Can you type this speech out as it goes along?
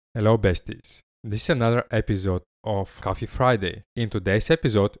Hello, besties. This is another episode of Coffee Friday. In today's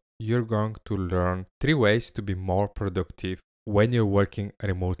episode, you're going to learn 3 ways to be more productive when you're working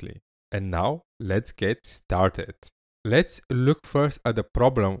remotely. And now, let's get started. Let's look first at the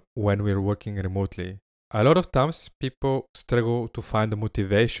problem when we're working remotely. A lot of times, people struggle to find the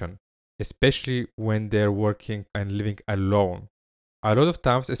motivation, especially when they're working and living alone. A lot of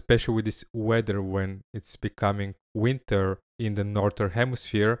times, especially with this weather when it's becoming winter in the northern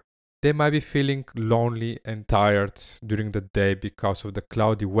hemisphere, they might be feeling lonely and tired during the day because of the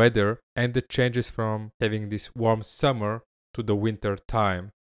cloudy weather and the changes from having this warm summer to the winter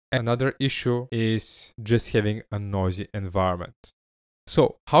time. Another issue is just having a noisy environment.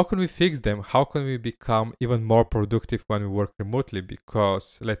 So, how can we fix them? How can we become even more productive when we work remotely?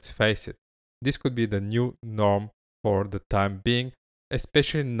 Because let's face it, this could be the new norm for the time being,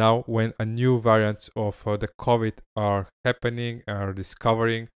 especially now when a new variants of the COVID are happening, are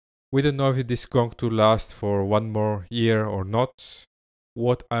discovering. We don't know if this is going to last for one more year or not.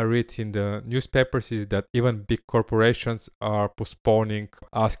 What I read in the newspapers is that even big corporations are postponing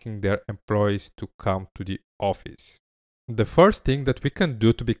asking their employees to come to the office. The first thing that we can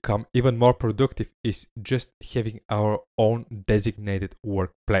do to become even more productive is just having our own designated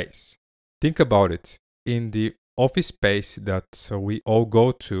workplace. Think about it. In the office space that we all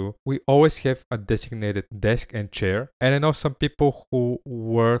go to, we always have a designated desk and chair. And I know some people who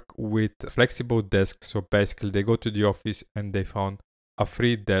work with flexible desks. So basically, they go to the office and they found a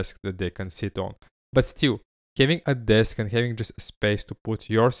free desk that they can sit on. But still, having a desk and having just a space to put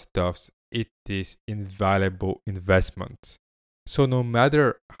your stuffs, it is invaluable investment. So no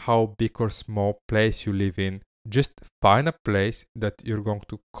matter how big or small place you live in, just find a place that you're going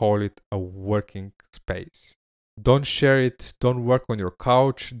to call it a working space. Don't share it, don't work on your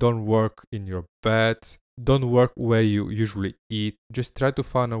couch, don't work in your bed, don't work where you usually eat. Just try to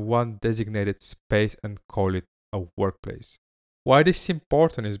find a one designated space and call it a workplace. Why this is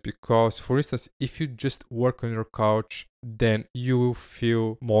important is because, for instance, if you just work on your couch, then you will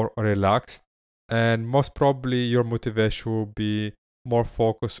feel more relaxed and most probably your motivation will be more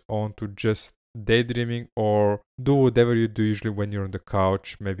focused on to just daydreaming or do whatever you do usually when you're on the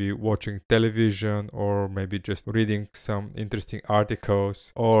couch, maybe watching television or maybe just reading some interesting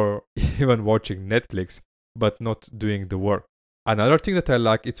articles or even watching Netflix, but not doing the work. Another thing that I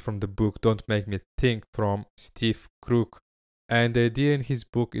like is from the book Don't Make Me Think from Steve Crook. And the idea in his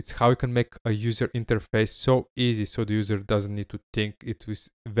book is how you can make a user interface so easy so the user doesn't need to think. It was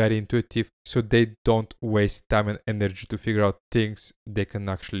very intuitive so they don't waste time and energy to figure out things. They can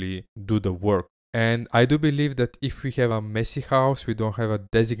actually do the work. And I do believe that if we have a messy house, we don't have a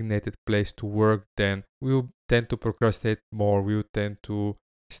designated place to work, then we will tend to procrastinate more. We will tend to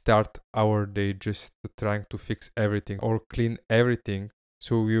start our day just trying to fix everything or clean everything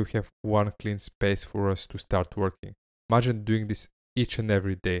so we will have one clean space for us to start working. Imagine doing this each and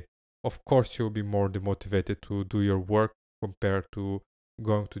every day. Of course, you'll be more demotivated to do your work compared to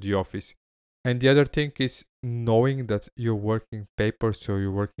going to the office. And the other thing is knowing that you're working papers, so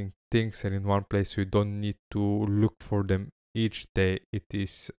you're working things and in one place, so you don't need to look for them each day. It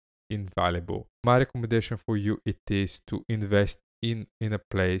is invaluable. My recommendation for you it is to invest in a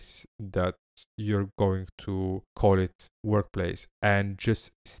place that you're going to call it workplace and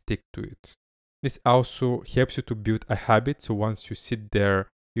just stick to it. This also helps you to build a habit. So once you sit there,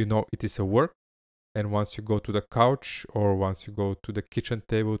 you know it is a work. And once you go to the couch or once you go to the kitchen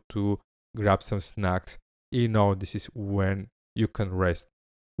table to grab some snacks, you know this is when you can rest.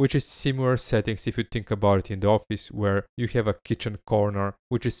 Which is similar settings if you think about it in the office where you have a kitchen corner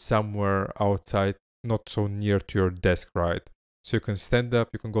which is somewhere outside, not so near to your desk, right? So you can stand up,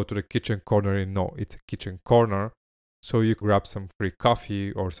 you can go to the kitchen corner and know it's a kitchen corner. So you grab some free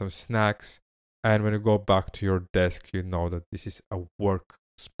coffee or some snacks. And when you go back to your desk, you know that this is a work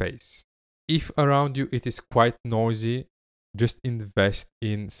space. If around you it is quite noisy, just invest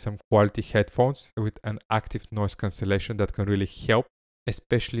in some quality headphones with an active noise cancellation that can really help,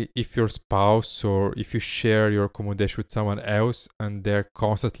 especially if your spouse or if you share your accommodation with someone else and they're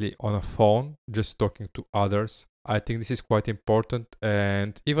constantly on a phone, just talking to others. I think this is quite important.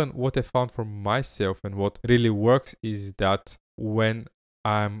 And even what I found for myself and what really works is that when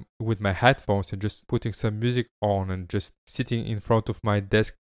I'm with my headphones and just putting some music on and just sitting in front of my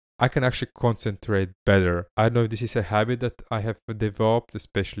desk, I can actually concentrate better. I don't know if this is a habit that I have developed,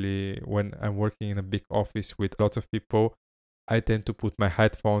 especially when I'm working in a big office with lots of people. I tend to put my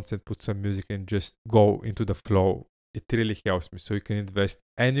headphones and put some music and just go into the flow. It really helps me. So you can invest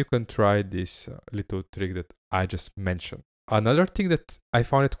and you can try this little trick that I just mentioned. Another thing that I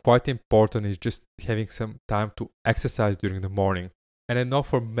found it quite important is just having some time to exercise during the morning. And I know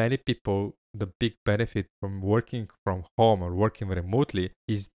for many people, the big benefit from working from home or working remotely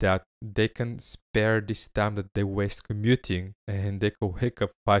is that they can spare this time that they waste commuting, and they can wake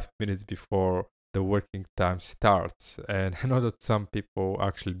up 5 minutes before the working time starts. And I know that some people are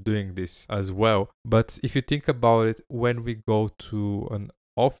actually doing this as well. But if you think about it, when we go to an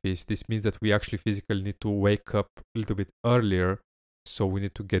office, this means that we actually physically need to wake up a little bit earlier. So we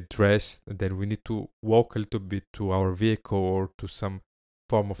need to get dressed, and then we need to walk a little bit to our vehicle or to some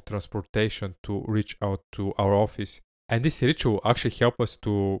form of transportation to reach out to our office. And this ritual actually helps us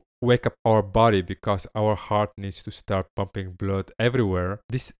to wake up our body because our heart needs to start pumping blood everywhere.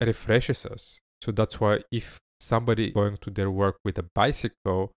 This refreshes us. So that's why if somebody going to their work with a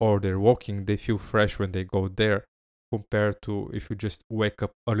bicycle or they're walking, they feel fresh when they go there, compared to if you just wake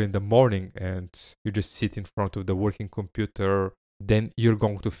up early in the morning and you just sit in front of the working computer, then you're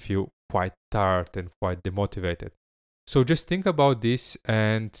going to feel quite tired and quite demotivated. So just think about this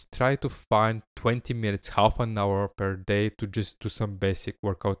and try to find 20 minutes, half an hour per day to just do some basic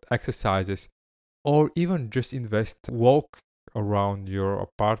workout exercises, or even just walk around your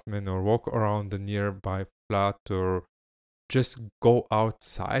apartment or walk around the nearby flat, or just go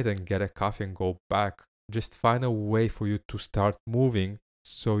outside and get a coffee and go back. Just find a way for you to start moving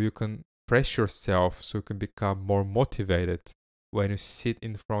so you can fresh yourself, so you can become more motivated when you sit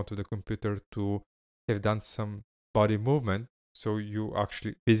in front of the computer to have done some body movement, so you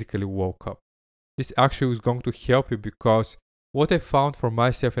actually physically woke up. This actually is going to help you, because what I found for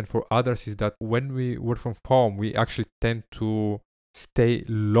myself and for others is that when we work from home, we actually tend to stay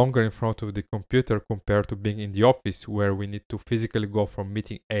longer in front of the computer compared to being in the office, where we need to physically go from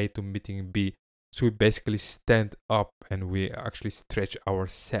meeting A to meeting B. So we basically stand up and we actually stretch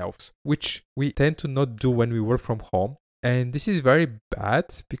ourselves, which we tend to not do when we work from home. And this is very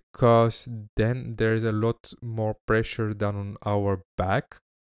bad, because then there's a lot more pressure down on our back.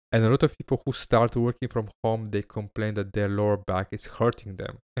 And a lot of people who start working from home, they complain that their lower back is hurting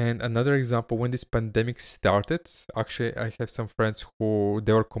them. And another example, when this pandemic started, actually I have some friends who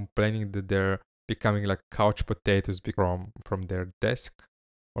they were complaining that they're becoming like couch potatoes from their desk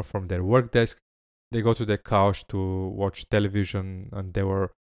or from their work desk. They go to the couch to watch television and they were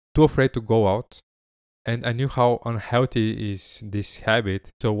too afraid to go out. And I knew how unhealthy is this habit.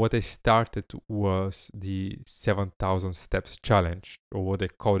 So what I started was the 7,000 steps challenge, or what they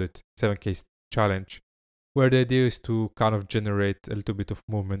called it, 7K challenge, where the idea is to kind of generate a little bit of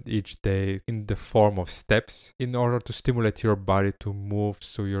movement each day in the form of steps in order to stimulate your body to move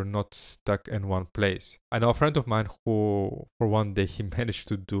so you're not stuck in one place. I know a friend of mine who, for one day, he managed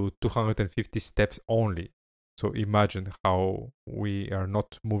to do 250 steps only. So imagine how we are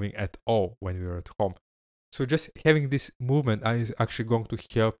not moving at all when we're at home. So just having this movement is actually going to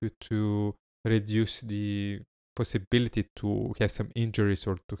help you to reduce the possibility to have some injuries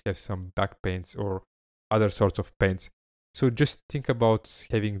or to have some back pains or other sorts of pains. So just think about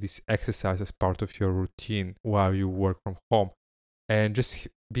having this exercise as part of your routine while you work from home. And just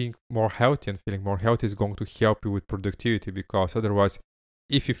being more healthy and feeling more healthy is going to help you with productivity, because otherwise,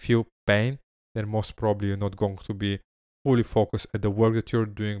 if you feel pain, then most probably you're not going to be fully focus at the work that you're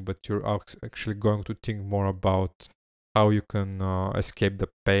doing, but you're actually going to think more about how you can escape the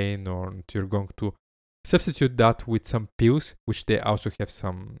pain, or you're going to substitute that with some pills, which they also have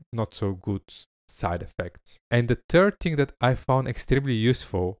some not so good side effects. And the third thing that I found extremely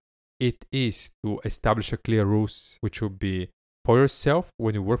useful, it is to establish a clear rules, which will be for yourself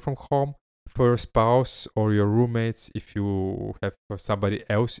when you work from home, for your spouse or your roommates if you have somebody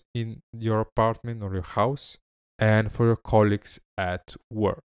else in your apartment or your house, and for your colleagues at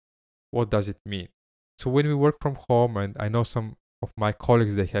work. What does it mean? So when we work from home, and I know some of my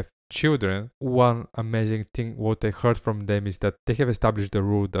colleagues, they have children, one amazing thing what I heard from them is that they have established the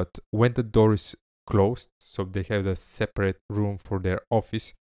rule that when the door is closed, so they have a separate room for their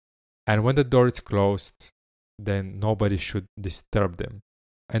office, and when the door is closed, then nobody should disturb them.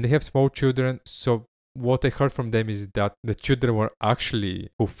 And they have small children, so what I heard from them is that the children were actually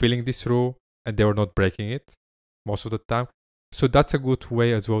fulfilling this rule and they were not breaking it most of the time. So that's a good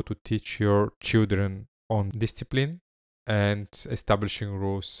way as well to teach your children on discipline and establishing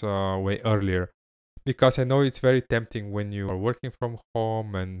rules way earlier. Because I know it's very tempting when you are working from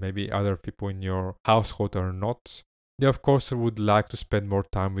home and maybe other people in your household are not. They of course would like to spend more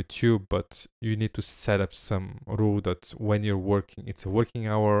time with you, but you need to set up some rule that when you're working, it's a working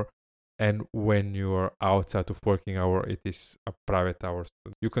hour, and when you are outside of working hour, it is a private hour.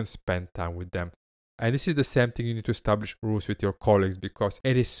 So you can spend time with them. And this is the same thing, you need to establish rules with your colleagues, because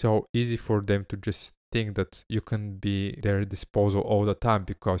it is so easy for them to just think that you can be at their disposal all the time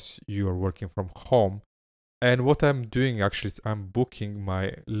because you are working from home. And what I'm doing actually is I'm booking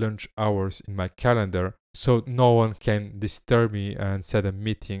my lunch hours in my calendar so no one can disturb me and set a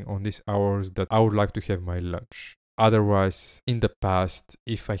meeting on these hours that I would like to have my lunch. Otherwise, in the past,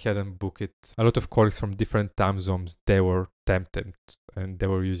 if I hadn't booked it, a lot of colleagues from different time zones, they were tempted and they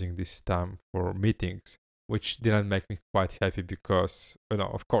were using this time for meetings, which didn't make me quite happy because,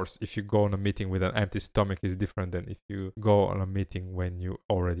 of course, if you go on a meeting with an empty stomach is different than if you go on a meeting when you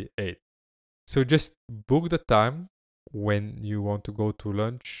already ate. So just book the time when you want to go to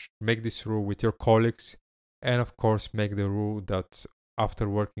lunch, make this rule with your colleagues, and of course, make the rule that after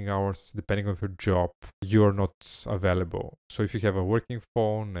working hours, depending on your job, you're not available. So if you have a working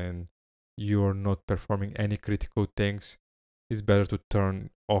phone and you're not performing any critical things, it's better to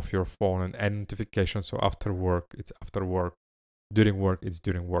turn off your phone and end notifications. So after work, it's after work. During work, it's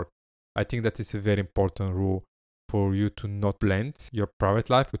during work. I think that is a very important rule for you to not blend your private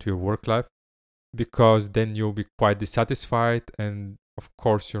life with your work life, because then you'll be quite dissatisfied and of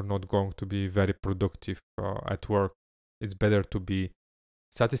course you're not going to be very productive at work. It's better to be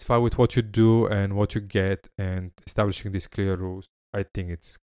satisfied with what you do and what you get, and establishing these clear rules, I think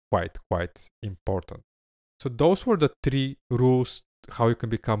it's quite important. So those were the 3 rules how you can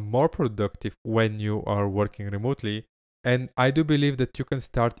become more productive when you are working remotely, and I do believe that you can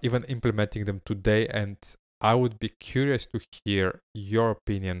start even implementing them today, and I would be curious to hear your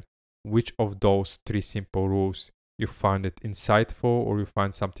opinion. Which of those 3 simple rules you find it insightful, or you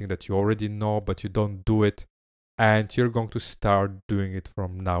find something that you already know but you don't do it and you're going to start doing it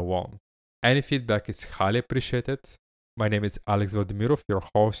from now on. Any feedback is highly appreciated. My name is Alex Vladimirov, your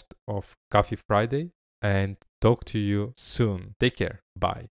host of Coffee Friday, and talk to you soon. Take care. Bye.